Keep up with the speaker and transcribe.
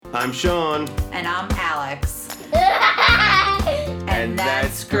I'm Sean. And I'm Alex. And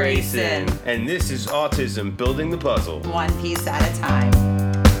that's Grayson. And this is Autism Building the Puzzle. One piece at a time.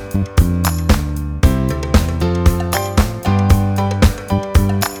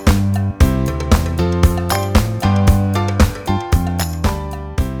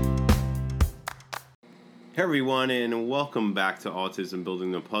 Hey everyone, and welcome back to Autism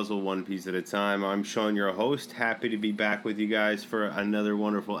Building the Puzzle, one piece at a time. I'm Sean, your host. Happy to be back with you guys for another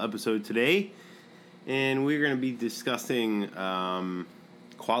wonderful episode today. And we're going to be discussing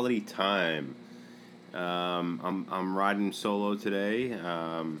quality time. I'm riding solo today,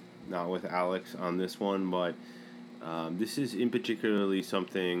 not with Alex on this one, but this is in particularly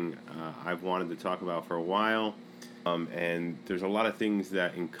something I've wanted to talk about for a while. And there's a lot of things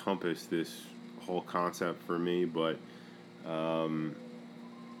that encompass this whole concept for me, but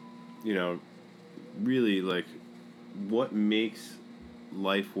really, like, what makes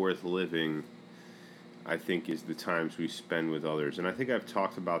life worth living, I think, is the times we spend with others. And I think I've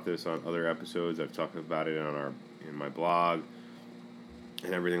talked about this on other episodes. I've talked about it in my blog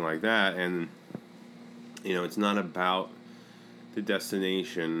and everything like that. And it's not about the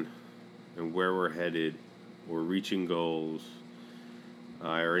destination and where we're headed or reaching goals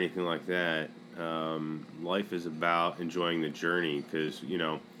or anything like that. Life is about enjoying the journey, because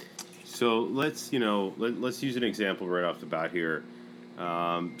so let's use an example right off the bat here.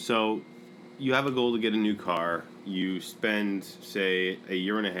 So you have a goal to get a new car. You spend, say, a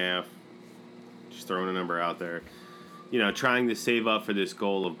year and a half, just throwing a number out there, trying to save up for this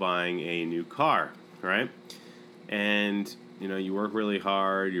goal of buying a new car, right? And you work really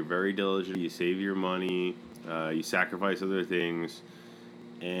hard, you're very diligent, you save your money, you sacrifice other things,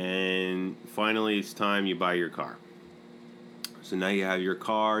 and finally it's time you buy your car. So now you have your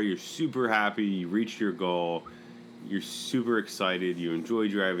car, you're super happy, you reached your goal, you're super excited, you enjoy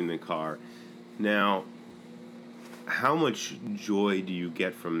driving the car. Now, how much joy do you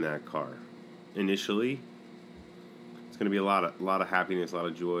get from that car? Initially, it's going to be a lot of happiness, a lot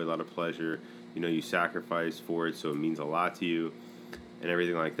of joy, a lot of pleasure. You sacrifice for it, so it means a lot to you and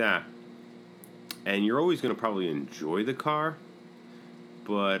everything like that. And you're always going to probably enjoy the car,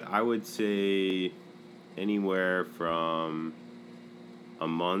 but I would say anywhere from a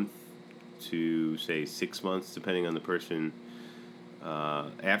month to, say, 6 months, depending on the person,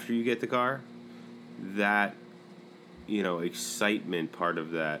 after you get the car, that excitement part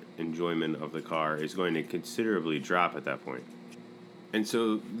of that enjoyment of the car is going to considerably drop at that point. And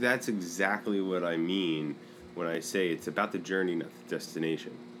so that's exactly what I mean when I say it's about the journey, not the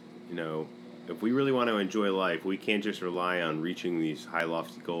destination. If we really want to enjoy life, we can't just rely on reaching these high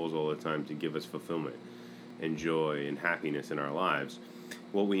lofty goals all the time to give us fulfillment and joy and happiness in our lives.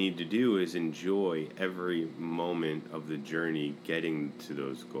 What we need to do is enjoy every moment of the journey getting to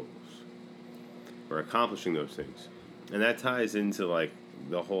those goals or accomplishing those things. And that ties into, like,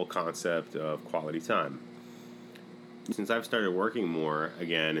 the whole concept of quality time. Since I've started working more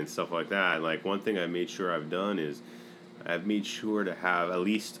again and stuff like that, like, one thing I made sure I've done is I've made sure to have at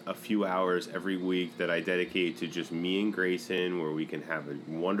least a few hours every week that I dedicate to just me and Grayson, where we can have a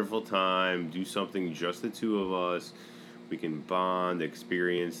wonderful time, do something just the two of us. We can bond,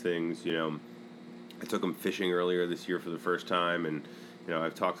 experience things. I took him fishing earlier this year for the first time, and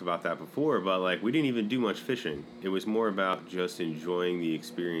I've talked about that before, but, like, we didn't even do much fishing. It was more about just enjoying the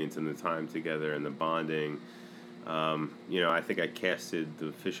experience and the time together and the bonding. I think I casted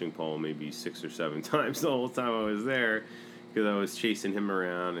the fishing pole maybe 6 or 7 times the whole time I was there, because I was chasing him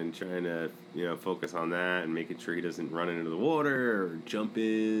around and trying to, focus on that and making sure he doesn't run into the water or jump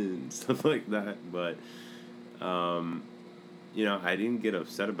in and stuff like that. But, I didn't get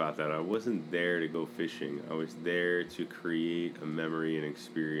upset about that. I wasn't there to go fishing. I was there to create a memory and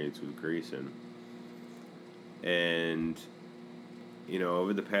experience with Grayson. And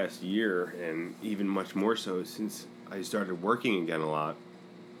over the past year, and even much more so since I started working again a lot,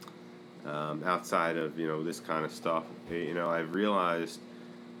 outside of, this kind of stuff, I've realized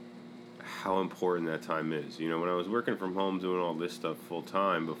how important that time is. When I was working from home doing all this stuff full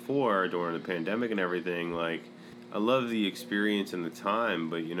time before, during the pandemic and everything, like, I love the experience and the time,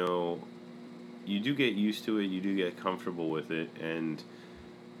 but, you do get used to it, you do get comfortable with it, and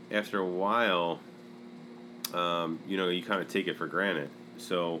after a while, you kind of take it for granted.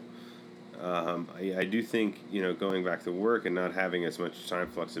 So I do think, going back to work and not having as much time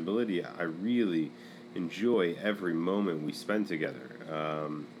flexibility, I really enjoy every moment we spend together.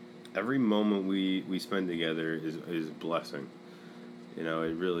 Every moment we spend together is a blessing. It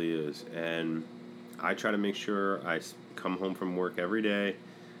really is. And I try to make sure I come home from work every day,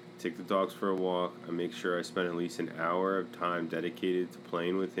 take the dogs for a walk. I make sure I spend at least an hour of time dedicated to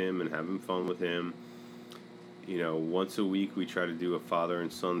playing with him and having fun with him. Once a week we try to do a father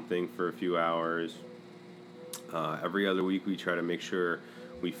and son thing for a few hours. Every other week we try to make sure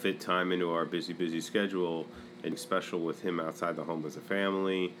we fit time into our busy schedule and special with him outside the home as a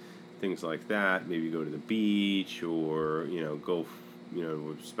family, things like that. Maybe go to the beach or, go,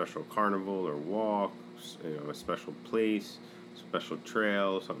 to a special carnival or walk, a special place, special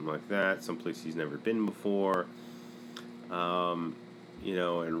trail, something like that, someplace he's never been before, and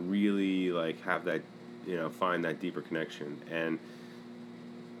really like have that, find that deeper connection. And,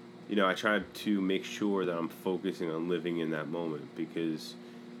 I try to make sure that I'm focusing on living in that moment, because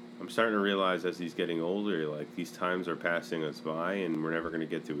I'm starting to realize as he's getting older, like these times are passing us by and we're never going to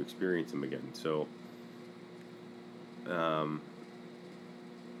get to experience them again. So,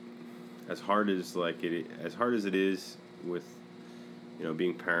 as hard as it is with,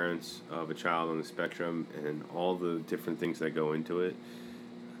 being parents of a child on the spectrum and all the different things that go into it,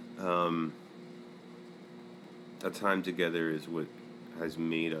 that time together is what has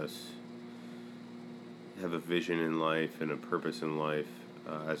made us have a vision in life and a purpose in life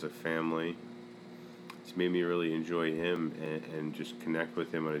as a family. It's made me really enjoy him and just connect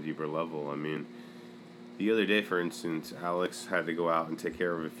with him on a deeper level. I mean, the other day, for instance, Alex had to go out and take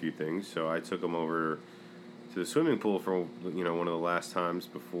care of a few things, so I took him over to the swimming pool for, one of the last times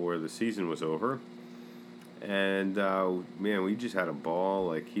before the season was over. And, man, we just had a ball.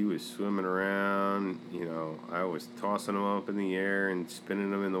 Like, he was swimming around, I was tossing him up in the air and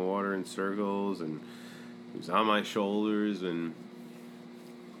spinning him in the water in circles, and he was on my shoulders, and,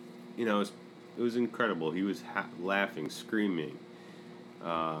 it was incredible. He was laughing, screaming,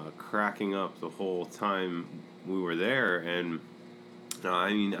 cracking up the whole time we were there. And, I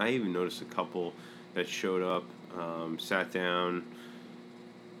even noticed a couple that showed up, sat down.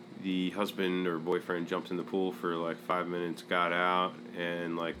 The husband or boyfriend jumped in the pool for like 5 minutes, got out,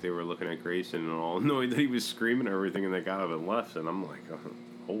 and like they were looking at Grayson and all annoyed that he was screaming and everything, and they got up and left. And I'm like,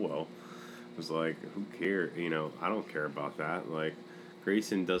 oh well. I was like, who cares? I don't care about that. Like,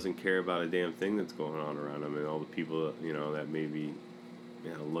 Grayson doesn't care about a damn thing that's going on around him, and all the people that maybe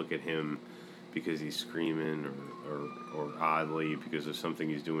look at him because he's screaming or oddly because of something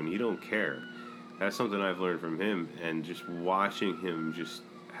he's doing. He don't care. That's something I've learned from him, and just watching him just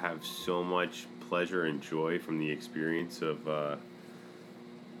have so much pleasure and joy from the experience of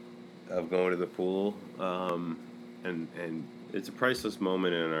going to the pool, and it's a priceless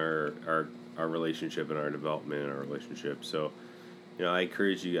moment in our relationship and our development in our relationship. So, I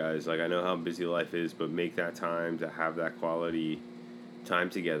encourage you guys. Like, I know how busy life is, but make that time to have that quality time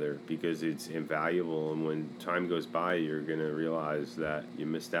together, because it's invaluable. And when time goes by, you're gonna realize that you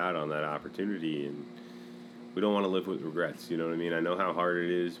missed out on that opportunity, and we don't want to live with regrets. You know what I mean? I know how hard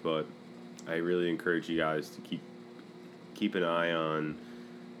it is, but I really encourage you guys to keep an eye on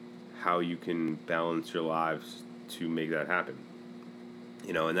how you can balance your lives to make that happen.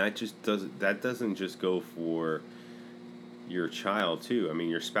 And that doesn't just go for your child too. I mean,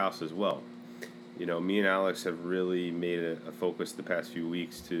 your spouse as well. Me and Alex have really made a focus the past few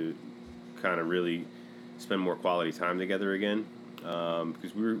weeks to kind of really spend more quality time together again,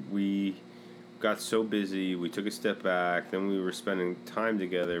 because we got so busy. We took a step back, then we were spending time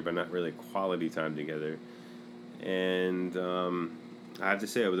together, but not really quality time together. And I have to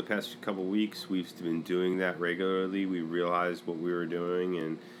say, over the past couple weeks, we've been doing that regularly. We realized what we were doing,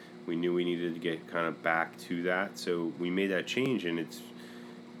 and we knew we needed to get kind of back to that. So we made that change, and it's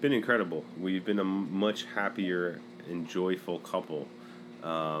been incredible. We've been a much happier and joyful couple.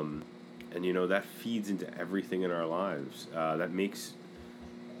 And, that feeds into everything in our lives. That makes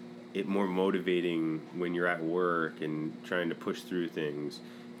it more motivating when you're at work and trying to push through things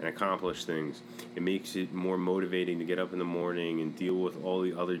and accomplish things. It makes it more motivating to get up in the morning and deal with all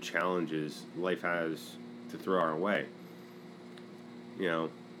the other challenges life has to throw our way.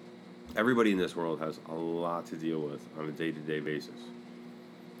 Everybody in this world has a lot to deal with on a day-to-day basis.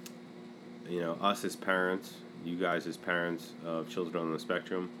 Us as parents, you guys as parents of children on the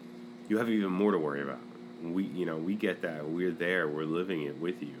spectrum, you have even more to worry about. We get that. We're there. We're living it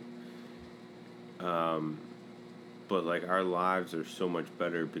with you. But like, our lives are so much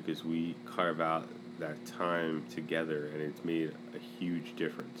better because we carve out that time together, and it's made a huge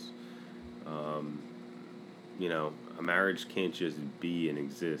difference. A marriage can't just be and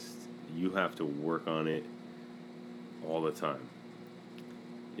exist. You have to work on it all the time.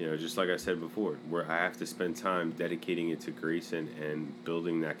 Just like I said before, where I have to spend time dedicating it to Grayson and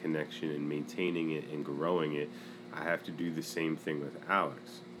building that connection and maintaining it and growing it, I have to do the same thing with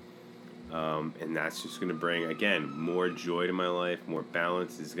Alex. And that's just going to bring, again, more joy to my life, more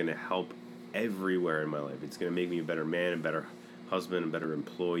balance. It's going to help everywhere in my life. It's going to make me a better man, a better husband, a better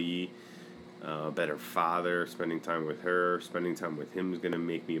employee, a better father. Spending time with her, spending time with him is going to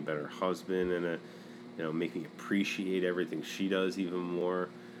make me a better husband and make me appreciate everything she does even more.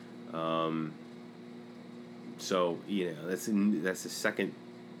 So that's the second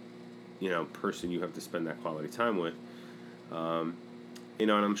person you have to spend that quality time with. And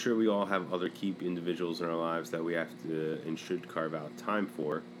I'm sure we all have other key individuals in our lives that we have to and should carve out time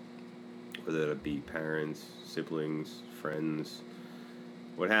for, whether that be parents, siblings, friends,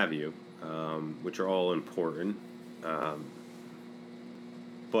 what have you, which are all important.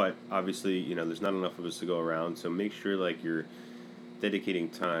 But obviously, there's not enough of us to go around, so make sure you're dedicating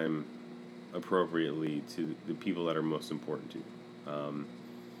time appropriately to the people that are most important to you.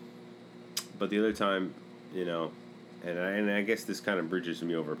 But the other time, and I guess this kind of bridges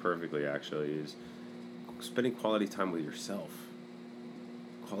me over perfectly, actually, is spending quality time with yourself.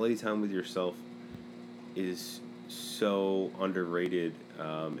 Quality time with yourself is so underrated,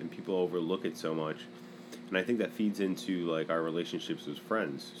 and people overlook it so much. And I think that feeds into our relationships with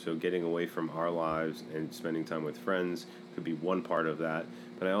friends. So getting away from our lives and spending time with friends could be one part of that.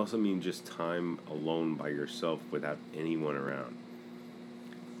 But I also mean just time alone by yourself without anyone around.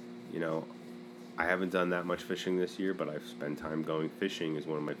 I haven't done that much fishing this year, but I've spent time going fishing is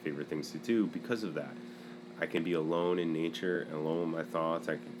one of my favorite things to do because of that. I can be alone in nature, alone with my thoughts.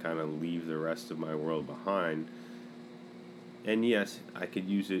 I can kind of leave the rest of my world behind. And yes, I could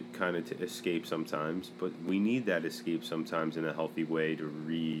use it kind of to escape sometimes, but we need that escape sometimes in a healthy way to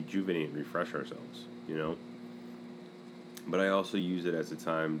rejuvenate and refresh ourselves, But I also use it as a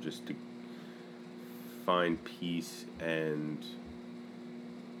time just to find peace and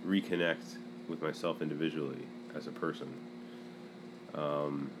reconnect with myself individually as a person.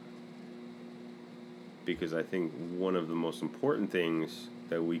 Because I think one of the most important things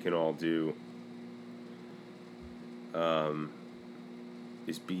that we can all do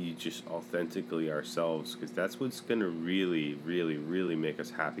is be just authentically ourselves, because that's what's going to really, really, really make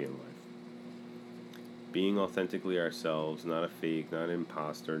us happy in life. Being authentically ourselves, not a fake, not an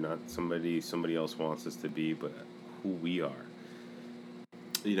imposter, not somebody else wants us to be, but who we are.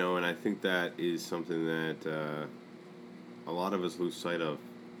 And I think that is something that a lot of us lose sight of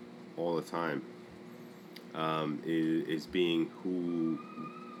all the time, is being who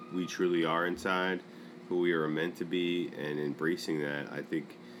we truly are inside, who we are meant to be, and embracing that. I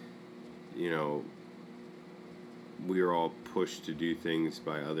think, we are all pushed to do things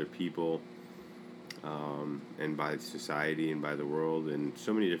by other people, and by society and by the world in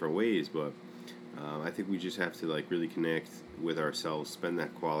so many different ways, but I think we just have to really connect with ourselves, spend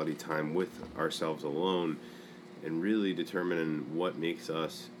that quality time with ourselves alone, and really determine what makes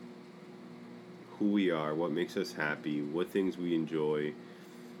us who we are, what makes us happy, what things we enjoy,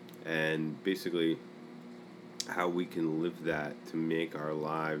 and basically how we can live that to make our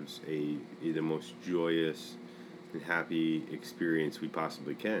lives the most joyous and happy experience we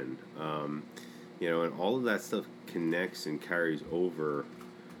possibly can. And all of that stuff connects and carries over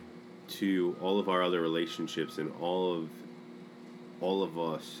to all of our other relationships and all of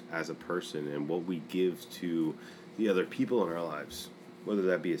us as a person and what we give to the other people in our lives, whether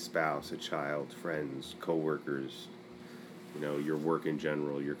that be a spouse, a child, friends, coworkers, your work in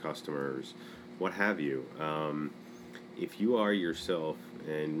general, your customers, what have you. If you are yourself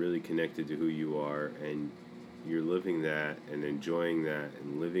and really connected to who you are, and you're living that and enjoying that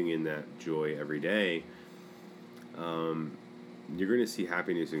and living in that joy every day, you're going to see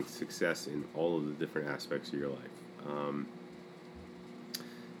happiness and success in all of the different aspects of your life.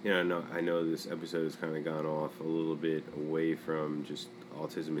 I know this episode has kind of gone off a little bit away from just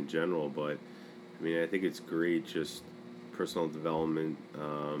autism in general, but I think it's great, just personal development,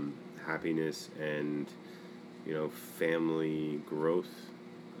 happiness, and family growth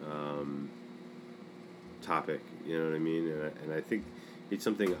topic. You know what I mean? And I think it's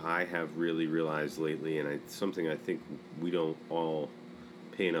something I have really realized lately, and it's something I think we don't all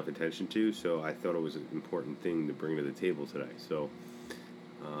pay enough attention to. So I thought it was an important thing to bring to the table today. So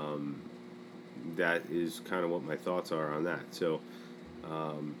that is kind of what my thoughts are on that. So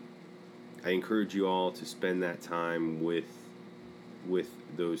I encourage you all to spend that time with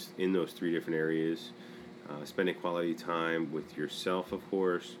those in those three different areas. Spending quality time with yourself, of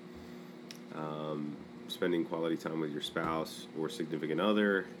course. Spending quality time with your spouse or significant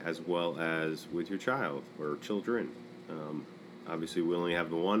other, as well as with your child or children. Obviously, we only have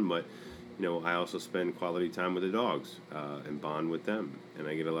the one, but I also spend quality time with the dogs and bond with them, and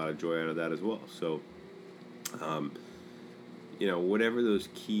I get a lot of joy out of that as well. So, whatever those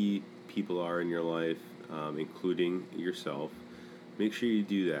key people are in your life, including yourself, make sure you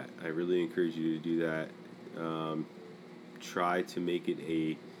do that. I really encourage you to do that. Try to make it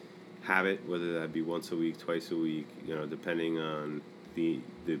a habit, whether that be once a week, twice a week, depending on the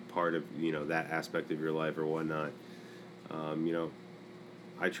part of, that aspect of your life or whatnot.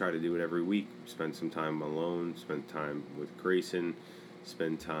 I try to do it every week. Spend some time alone, spend time with Grayson,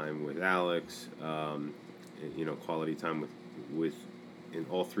 spend time with Alex, quality time with in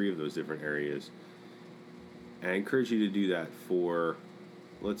all three of those different areas. And I encourage you to do that for,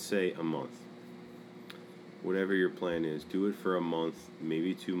 let's say, a month. Whatever your plan is, do it for a month,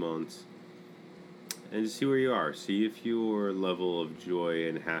 maybe 2 months, and just see where you are. See if your level of joy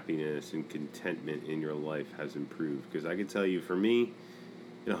and happiness and contentment in your life has improved. Because I can tell you, for me,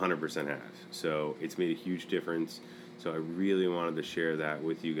 it 100% has. So it's made a huge difference. So I really wanted to share that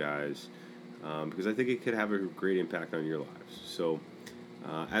with you guys because I think it could have a great impact on your lives. So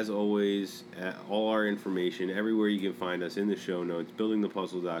as always, all our information, everywhere you can find us in the show notes,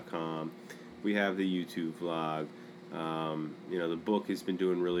 buildingthepuzzle.com. We have the YouTube vlog. The book has been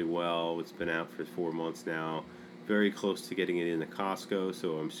doing really well. It's been out for 4 months now. Very close to getting it into Costco,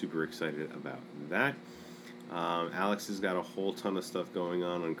 so I'm super excited about that. Alex has got a whole ton of stuff going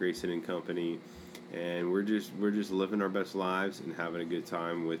on Grayson and Company, and we're just living our best lives and having a good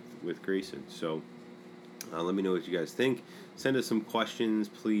time with Grayson. So let me know what you guys think. Send us some questions,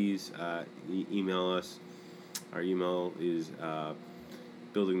 please. Email us. Our email is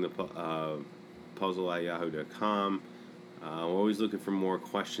buildingthepuzzle@yahoo.com. We're always looking for more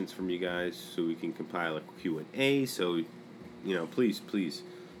questions from you guys so we can compile a Q&A. So, please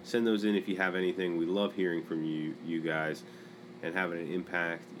send those in if you have anything. We love hearing from you guys and having an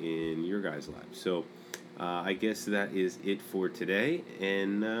impact in your guys' lives. So, I guess that is it for today,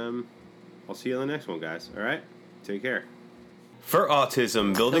 and I'll see you on the next one, guys. All right? Take care. For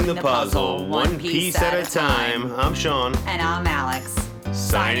Autism, Building the Puzzle, one piece at a time, I'm Sean. And I'm Alex.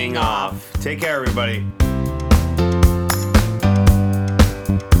 Signing off. Take care, everybody.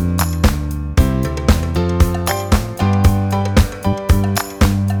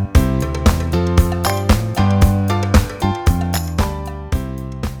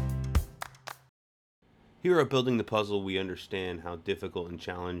 Here at Building the Puzzle, we understand how difficult and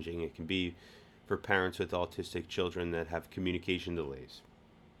challenging it can be for parents with autistic children that have communication delays.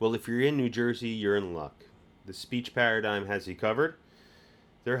 Well, if you're in New Jersey, you're in luck. The Speech Paradigm has you covered.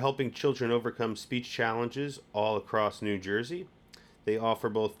 They're helping children overcome speech challenges all across New Jersey. They offer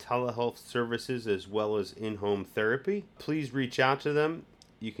both telehealth services as well as in-home therapy. Please reach out to them.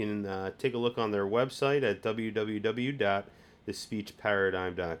 You can take a look on their website at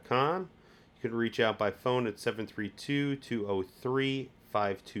www.thespeechparadigm.com. You can reach out by phone at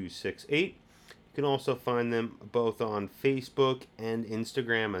 732-203-5268. You can also find them both on Facebook and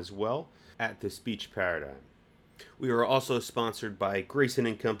Instagram as well at The Speech Paradigm. We are also sponsored by Grayson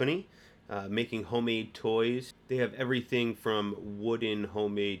and Company, making homemade toys. They have everything from wooden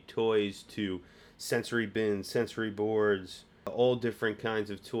homemade toys to sensory bins, sensory boards, all different kinds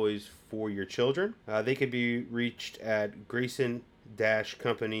of toys for your children. They can be reached at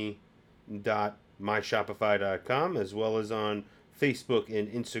grayson-company.myshopify.com, as well as on Facebook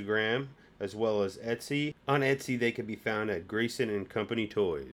and Instagram, as well as Etsy. On Etsy, they can be found at Grayson and Company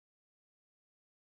Toys.